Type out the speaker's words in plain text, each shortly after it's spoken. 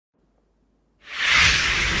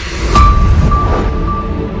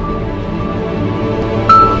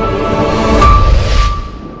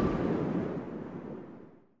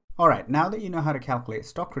now that you know how to calculate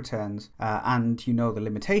stock returns and you know the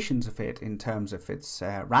limitations of it in terms of its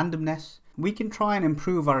randomness, we can try and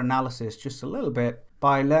improve our analysis just a little bit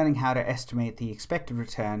by learning how to estimate the expected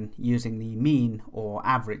return using the mean or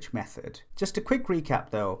average method. Just a quick recap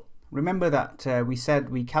though. Remember that we said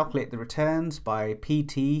we calculate the returns by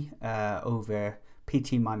PT over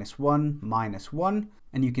PT minus 1,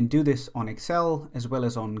 and you can do this on Excel as well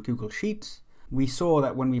as on Google Sheets. We saw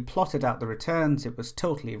that when we plotted out the returns, it was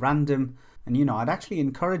totally random. And I'd actually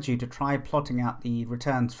encourage you to try plotting out the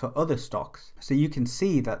returns for other stocks, so you can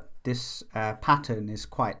see that this pattern is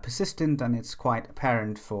quite persistent and it's quite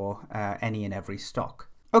apparent for any and every stock.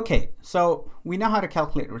 Okay, so we know how to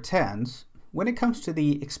calculate returns. When it comes to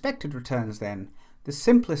the expected returns then, the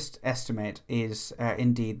simplest estimate is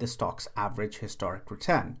indeed the stock's average historic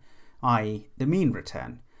return, i.e. the mean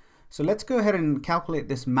return. So let's go ahead and calculate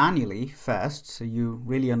this manually first so you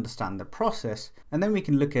really understand the process, and then we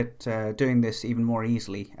can look at doing this even more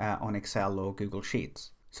easily on Excel or Google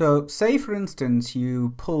Sheets. So say for instance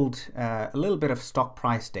you pulled a little bit of stock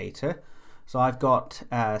price data. So I've got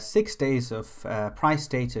 6 days of price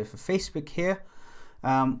data for Facebook here.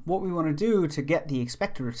 What we want to do to get the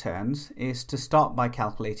expected returns is to start by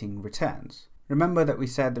calculating returns. Remember that we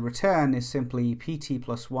said the return is simply PT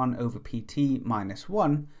plus 1 over PT minus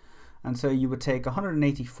 1, and so you would take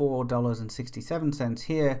 $184.67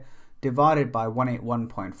 here divided by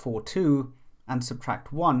 181.42 and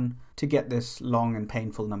subtract 1 to get this long and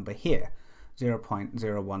painful number here,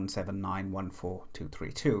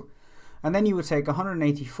 0.017914232. And then you would take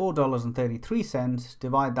 $184.33,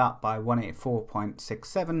 divide that by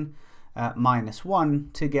 184.67 minus 1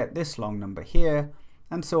 to get this long number here,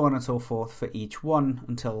 and so on and so forth for each one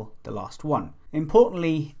until the last one.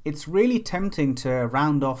 Importantly, it's really tempting to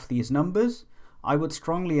round off these numbers. I would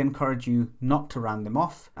strongly encourage you not to round them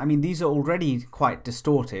off. I mean, these are already quite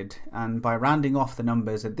distorted, and by rounding off the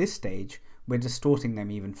numbers at this stage, we're distorting them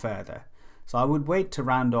even further. So I would wait to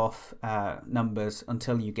round off numbers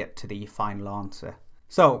until you get to the final answer.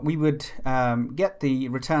 So we would get the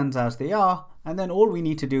returns as they are, and then all we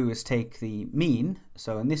need to do is take the mean.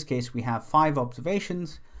 So in this case we have 5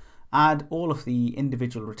 observations, add all of the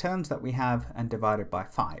individual returns that we have and divide it by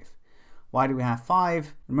 5. Why do we have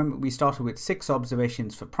 5? Remember we started with 6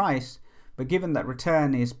 observations for price, but given that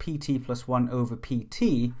return is PT plus 1 over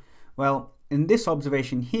PT, well, in this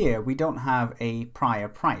observation here we don't have a prior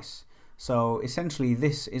price. So essentially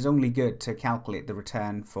this is only good to calculate the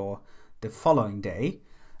return for the following day,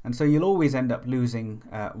 and so you'll always end up losing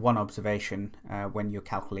one observation when you're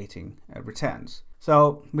calculating returns.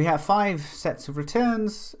 So we have 5 sets of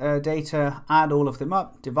returns data, add all of them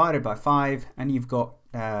up, divided by 5, and you've got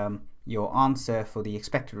your answer for the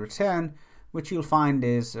expected return, which you'll find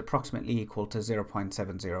is approximately equal to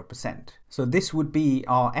 0.70%. So this would be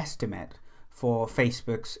our estimate for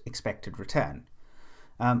Facebook's expected return.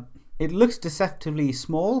 It looks deceptively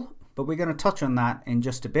small, but we're going to touch on that in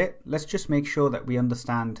just a bit. Let's just make sure that we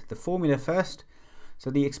understand the formula first. So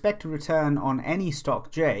the expected return on any stock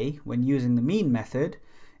J when using the mean method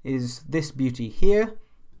is this beauty here.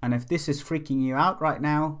 And if this is freaking you out right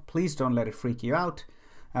now, please don't let it freak you out.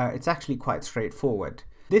 It's actually quite straightforward.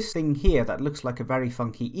 This thing here that looks like a very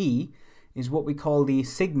funky E is what we call the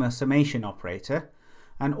sigma summation operator.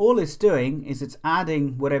 And all it's doing is it's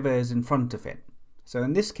adding whatever is in front of it. So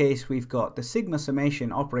in this case, we've got the sigma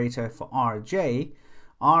summation operator for Rj.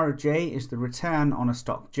 Rj is the return on a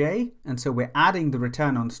stock J, and so we're adding the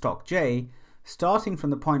return on stock J, starting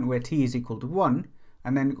from the point where t is equal to 1,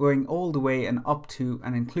 and then going all the way and up to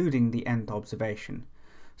and including the nth observation.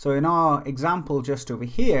 So in our example just over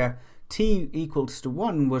here, t equals to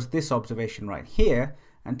 1 was this observation right here,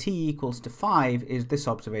 and t equals to 5 is this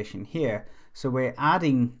observation here. So we're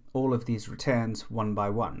adding all of these returns one by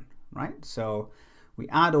one, right? So we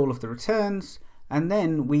add all of the returns, and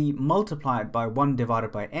then we multiply it by 1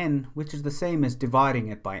 divided by n, which is the same as dividing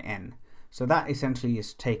it by n. So that essentially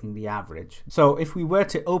is taking the average. So if we were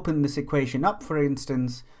to open this equation up, for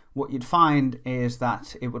instance, what you'd find is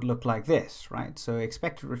that it would look like this, right? So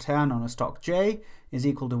expected return on a stock J is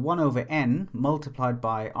equal to 1 over n multiplied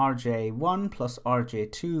by Rj1 plus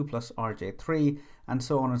Rj2 plus Rj3, and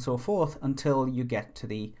so on and so forth until you get to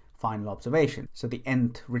the final observation, so the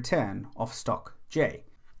nth return of stock J.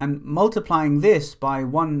 And multiplying this by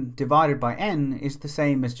 1 divided by n is the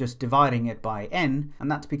same as just dividing it by n,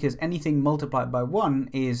 and that's because anything multiplied by 1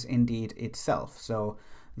 is indeed itself. So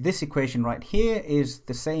this equation right here is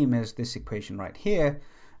the same as this equation right here,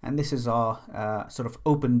 and this is our sort of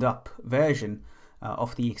opened up version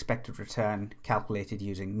of the expected return calculated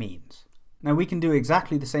using means. Now we can do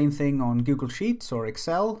exactly the same thing on Google Sheets or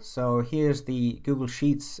Excel. So here's the Google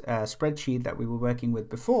Sheets spreadsheet that we were working with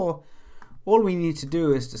before. All we need to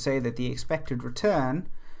do is to say that the expected return,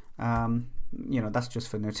 that's just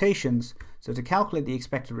for notations. So to calculate the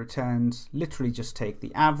expected returns, literally just take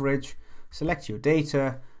the average, select your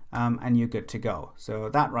data, and you're good to go. So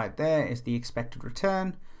that right there is the expected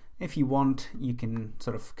return. If you want, you can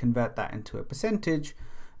sort of convert that into a percentage,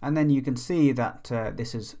 and then you can see that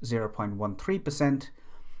this is 0.13%.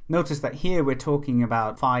 Notice that here we're talking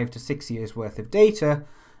about 5 to 6 years worth of data,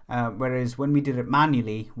 whereas when we did it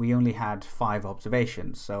manually, we only had 5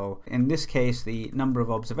 observations. So in this case, the number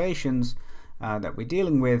of observations that we're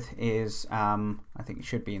dealing with is, I think it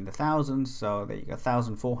should be in the thousands. So there you go,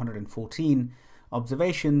 1,414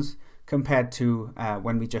 observations, compared to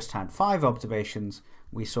when we just had 5 observations,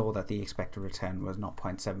 we saw that the expected return was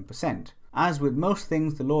 0.7%. As with most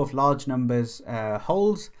things, the law of large numbers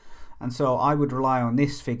holds, and so I would rely on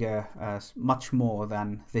this figure much more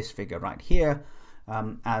than this figure right here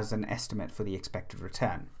as an estimate for the expected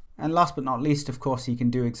return. And last but not least, of course, you can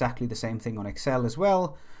do exactly the same thing on Excel as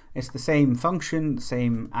well. It's the same function, the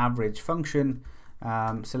same average function.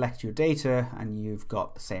 Select your data and you've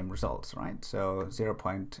got the same results, right? So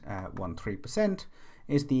 0.13%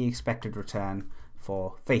 is the expected return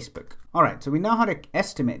for Facebook. All right, so we know how to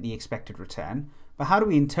estimate the expected return, but how do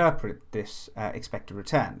we interpret this expected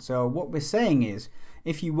return? So what we're saying is,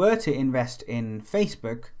 if you were to invest in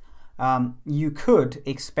Facebook, you could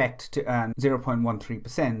expect to earn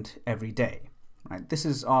 0.13% every day, right? This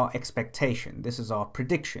is our expectation. This is our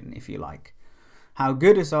prediction, if you like. How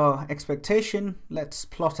good is our expectation? Let's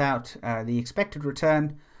plot out the expected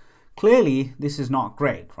return. Clearly, this is not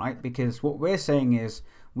great, right? Because what we're saying is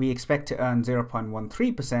we expect to earn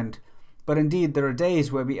 0.13%, but indeed there are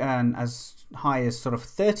days where we earn as high as sort of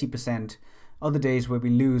 30%, other days where we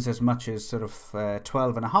lose as much as sort of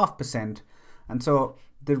 12.5%. And so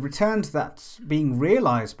the returns that's being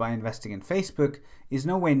realized by investing in Facebook is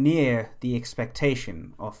nowhere near the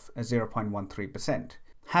expectation of a 0.13%.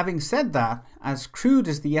 Having said that, as crude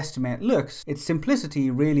as the estimate looks, its simplicity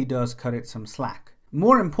really does cut it some slack.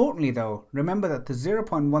 More importantly though, remember that the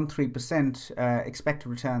 0.13% expected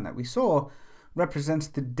return that we saw represents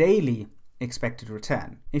the daily expected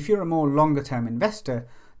return. If you're a more longer term investor,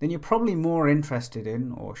 then you're probably more interested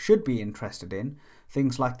in, or should be interested in,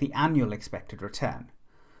 things like the annual expected return.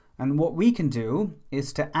 And what we can do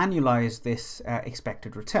is to annualize this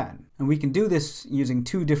expected return. And we can do this using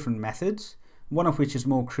 2 different methods, one of which is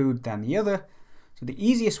more crude than the other. So the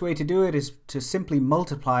easiest way to do it is to simply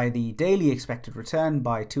multiply the daily expected return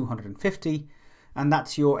by 250, and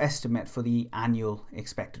that's your estimate for the annual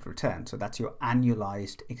expected return. So that's your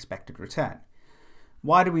annualized expected return.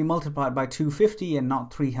 Why do we multiply it by 250 and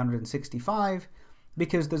not 365?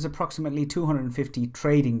 Because there's approximately 250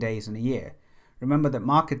 trading days in a year. Remember that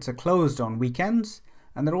markets are closed on weekends,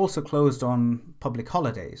 and they're also closed on public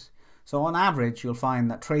holidays. So on average, you'll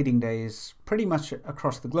find that trading days pretty much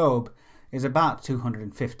across the globe is about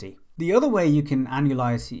 250. The other way you can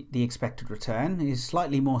annualize the expected return is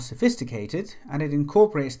slightly more sophisticated, and it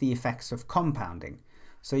incorporates the effects of compounding.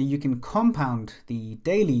 So you can compound the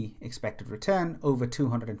daily expected return over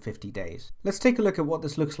 250 days. Let's take a look at what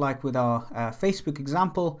this looks like with our Facebook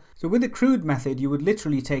example. So with the crude method, you would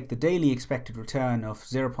literally take the daily expected return of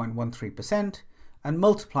 0.13% and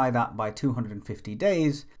multiply that by 250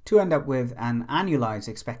 days to end up with an annualized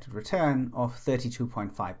expected return of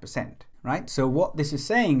 32.5%, right? So what this is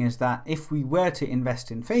saying is that if we were to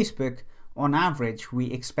invest in Facebook, on average,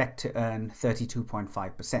 we expect to earn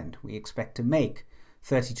 32.5%. We expect to make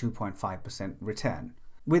 32.5% return.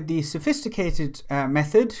 With the sophisticated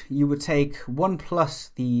method, you would take 1 plus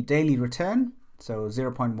the daily return, so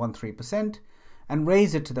 0.13%, and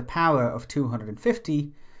raise it to the power of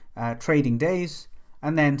 250 trading days,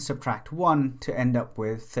 and then subtract 1 to end up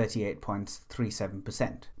with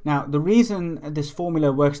 38.37%. Now, the reason this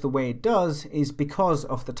formula works the way it does is because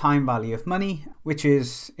of the time value of money, which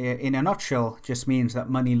is, in a nutshell, just means that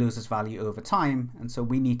money loses value over time, and so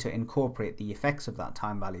we need to incorporate the effects of that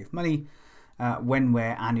time value of money when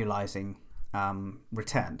we're annualizing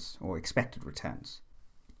returns or expected returns.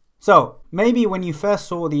 So maybe when you first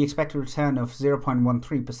saw the expected return of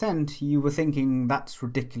 0.13%, you were thinking that's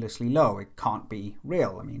ridiculously low. It can't be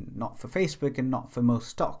real. I mean, not for Facebook and not for most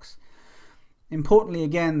stocks. Importantly,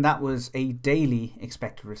 again, that was a daily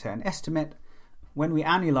expected return estimate. When we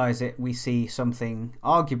annualize it, we see something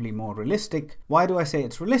arguably more realistic. Why do I say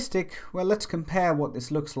it's realistic? Well, let's compare what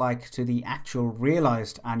this looks like to the actual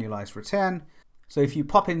realized annualized return. So if you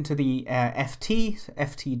pop into the FT,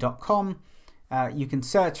 ft.com, you can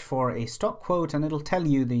search for a stock quote and it'll tell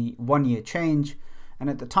you the 1 year change. And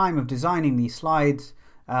at the time of designing these slides,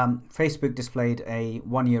 Facebook displayed a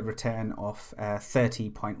 1 year return of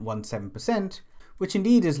 30.17%, which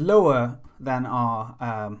indeed is lower than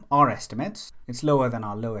our estimates. It's lower than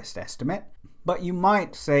our lowest estimate. But you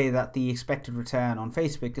might say that the expected return on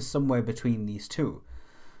Facebook is somewhere between these two.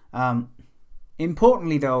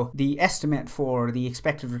 Importantly though, the estimate for the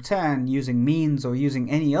expected return using means or using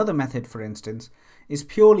any other method, for instance, is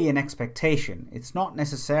purely an expectation. It's not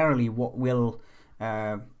necessarily what will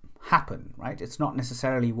happen, right? It's not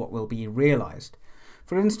necessarily what will be realized.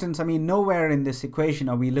 For instance, I mean, nowhere in this equation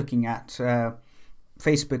are we looking at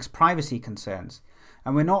Facebook's privacy concerns.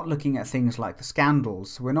 And we're not looking at things like the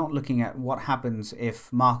scandals. We're not looking at what happens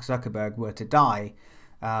if Mark Zuckerberg were to die,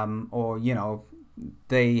 or, you know,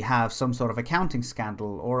 they have some sort of accounting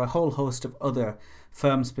scandal, or a whole host of other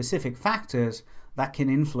firm-specific factors that can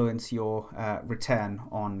influence your return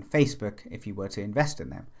on Facebook if you were to invest in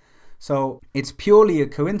them. So it's purely a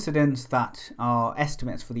coincidence that our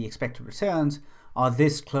estimates for the expected returns are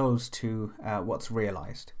this close to what's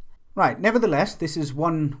realized. Right, nevertheless, this is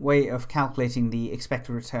one way of calculating the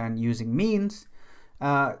expected return using means.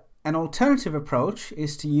 An alternative approach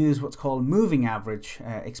is to use what's called moving average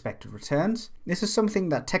expected returns. This is something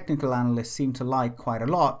that technical analysts seem to like quite a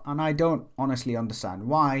lot, and I don't honestly understand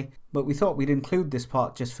why, but we thought we'd include this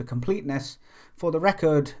part just for completeness. For the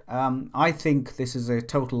record, I think this is a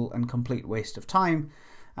total and complete waste of time,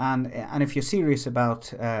 and if you're serious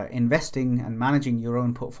about investing and managing your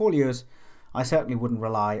own portfolios, I certainly wouldn't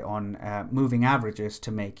rely on moving averages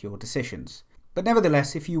to make your decisions. But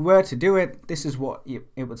nevertheless, if you were to do it, this is what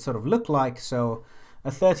it would sort of look like. So a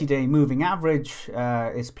 30-day moving average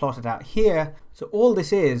is plotted out here. So all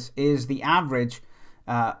this is the average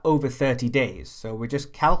over 30 days. So we're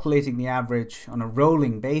just calculating the average on a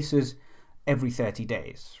rolling basis every 30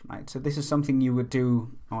 days, right? So this is something you would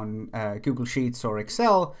do on Google Sheets or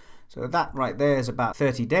Excel. So that right there is about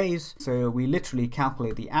 30 days. So we literally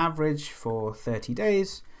calculate the average for 30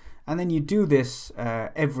 days. And then you do this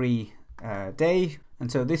every day.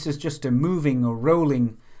 And so this is just a moving or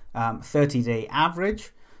rolling 30-day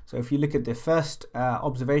average. So if you look at the first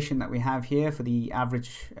observation that we have here for the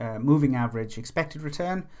average moving average expected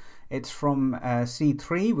return, it's from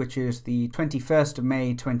C3, which is the 21st of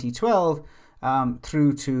May 2012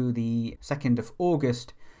 through to the 2nd of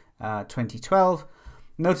August 2012.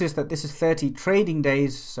 Notice that this is 30 trading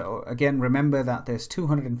days. So again, remember that there's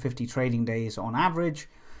 250 trading days on average.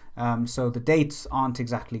 So the dates aren't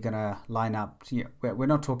exactly going to line up. We're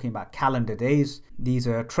not talking about calendar days. These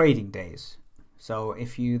are trading days. So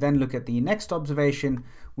if you then look at the next observation,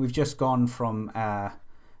 we've just gone from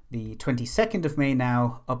the 22nd of May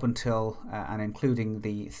now up until and including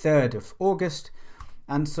the 3rd of August.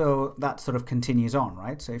 And so that sort of continues on,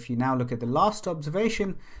 right? So if you now look at the last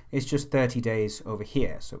observation, it's just 30 days over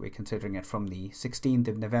here. So we're considering it from the 16th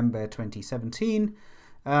of November 2017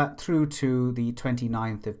 through to the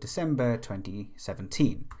 29th of December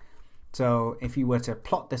 2017. So if you were to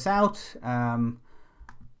plot this out,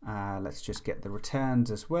 let's just get the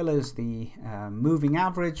returns as well as the moving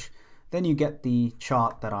average, then you get the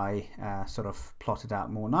chart that I sort of plotted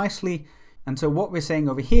out more nicely. And so what we're saying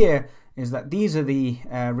over here is that these are the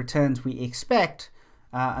returns we expect,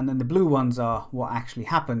 and then the blue ones are what actually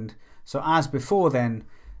happened. So as before then,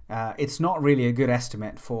 it's not really a good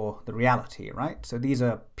estimate for the reality, right? So these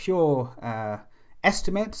are pure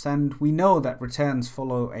estimates, and we know that returns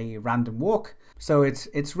follow a random walk. So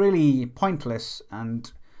it's really pointless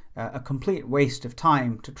and a complete waste of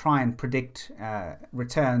time to try and predict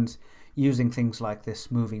returns using things like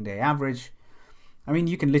this moving day average. I mean,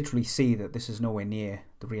 you can literally see that this is nowhere near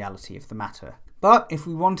the reality of the matter. But if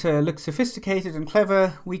we want to look sophisticated and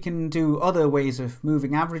clever, we can do other ways of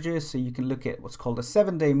moving averages. So you can look at what's called a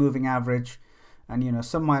 7-day moving average. And, you know,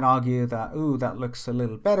 some might argue that, ooh, that looks a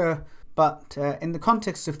little better. But in the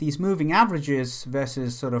context of these moving averages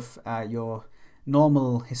versus sort of your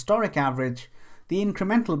normal historic average, the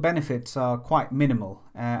incremental benefits are quite minimal.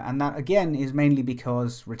 And that, again, is mainly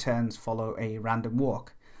because returns follow a random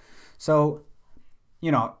walk. So,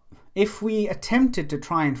 you know, if we attempted to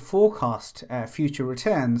try and forecast future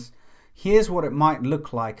returns, here's what it might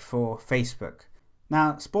look like for Facebook.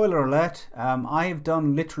 Now, spoiler alert, I have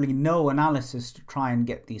done literally no analysis to try and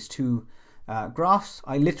get these two graphs.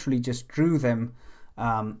 I literally just drew them,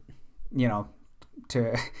 you know,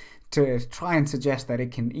 to try and suggest that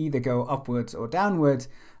it can either go upwards or downwards,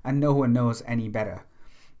 and no one knows any better.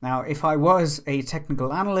 Now, if I was a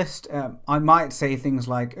technical analyst, I might say things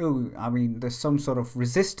like, oh, I mean, there's some sort of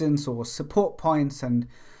resistance or support points, and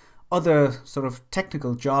other sort of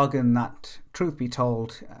technical jargon that, truth be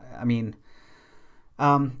told,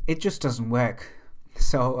 it just doesn't work.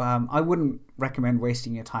 So I wouldn't recommend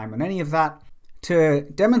wasting your time on any of that. To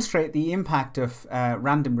demonstrate the impact of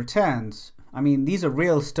random returns, these are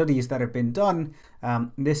real studies that have been done.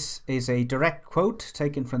 This is a direct quote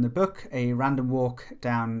taken from the book, A Random Walk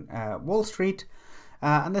Down Wall Street.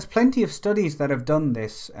 And there's plenty of studies that have done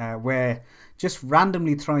this, where just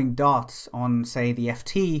randomly throwing darts on, say, the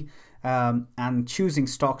FT and choosing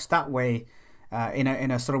stocks that way in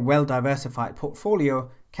a sort of well-diversified portfolio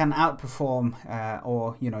can outperform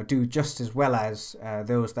or do just as well as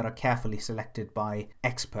those that are carefully selected by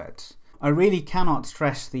experts. I really cannot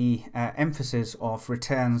stress the emphasis of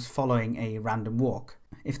returns following a random walk.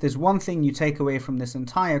 If there's one thing you take away from this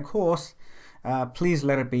entire course, please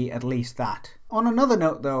let it be at least that. On another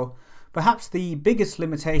note though, perhaps the biggest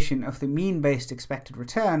limitation of the mean-based expected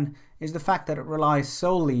return is the fact that it relies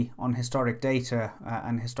solely on historic data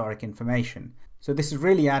and historic information. So this is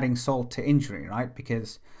really adding salt to injury, right?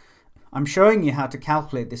 Because I'm showing you how to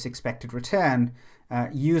calculate this expected return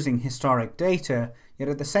using historic data, yet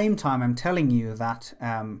at the same time I'm telling you that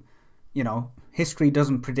history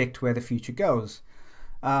doesn't predict where the future goes.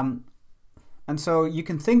 And so you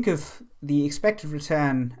can think of the expected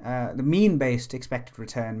return, the mean-based expected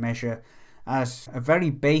return measure, as a very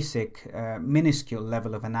basic, minuscule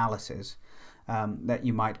level of analysis that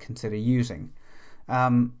you might consider using.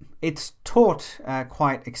 It's taught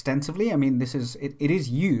quite extensively. It is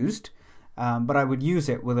used, but I would use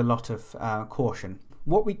it with a lot of caution.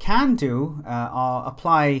 What we can do are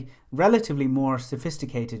apply relatively more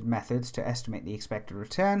sophisticated methods to estimate the expected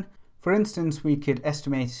return. For instance, we could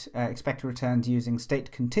estimate expected returns using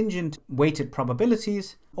state contingent weighted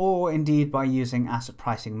probabilities, or indeed by using asset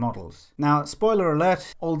pricing models. Now, spoiler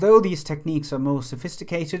alert, although these techniques are more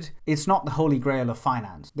sophisticated, it's not the holy grail of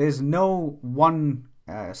finance. There's no one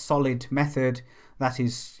solid method that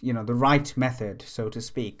is, the right method, so to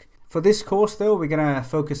speak. For this course though, we're going to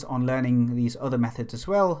focus on learning these other methods as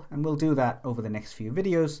well, and we'll do that over the next few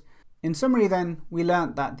videos. In summary then, we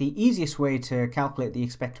learnt that the easiest way to calculate the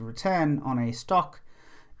expected return on a stock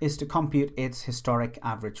is to compute its historic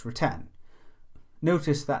average return.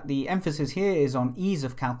 Notice that the emphasis here is on ease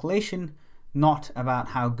of calculation, not about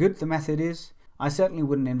how good the method is. I certainly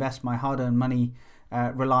wouldn't invest my hard-earned money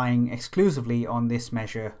relying exclusively on this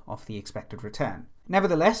measure of the expected return.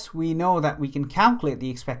 Nevertheless, we know that we can calculate the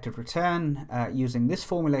expected return using this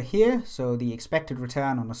formula here. So the expected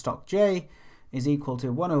return on a stock J is equal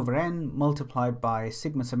to 1 over n multiplied by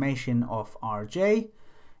sigma summation of Rj.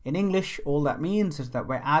 In English, all that means is that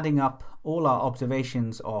we're adding up all our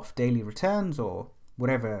observations of daily returns or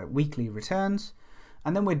whatever weekly returns,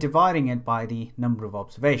 and then we're dividing it by the number of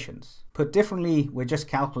observations. Put differently, we're just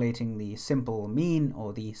calculating the simple mean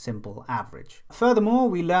or the simple average. Furthermore,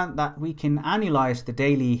 we learned that we can annualize the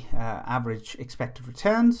daily average expected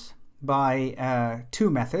returns by two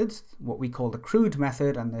methods, what we call the crude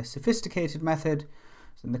method and the sophisticated method.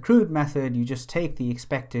 So in the crude method, you just take the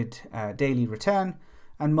expected daily return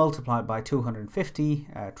and multiply it by 250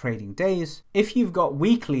 trading days. If you've got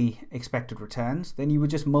weekly expected returns, then you would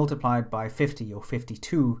just multiply it by 50 or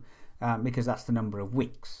 52 because that's the number of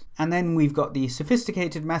weeks. And then we've got the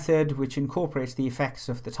sophisticated method, which incorporates the effects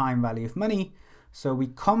of the time value of money. So we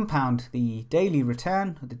compound the daily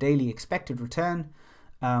return, the daily expected return,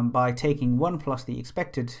 by taking 1 plus the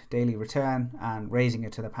expected daily return and raising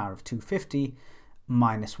it to the power of 250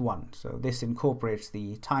 minus 1. So this incorporates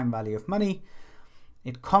the time value of money.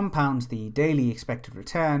 It compounds the daily expected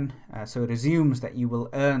return, so it assumes that you will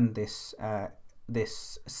earn this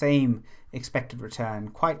same expected return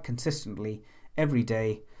quite consistently every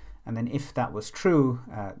day. And then if that was true,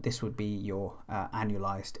 this would be your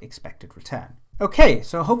annualized expected return. Okay,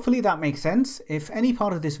 so hopefully that makes sense. If any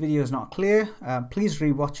part of this video is not clear, please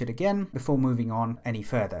rewatch it again before moving on any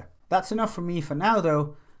further. That's enough from me for now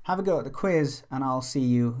though. Have a go at the quiz and I'll see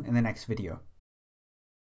you in the next video.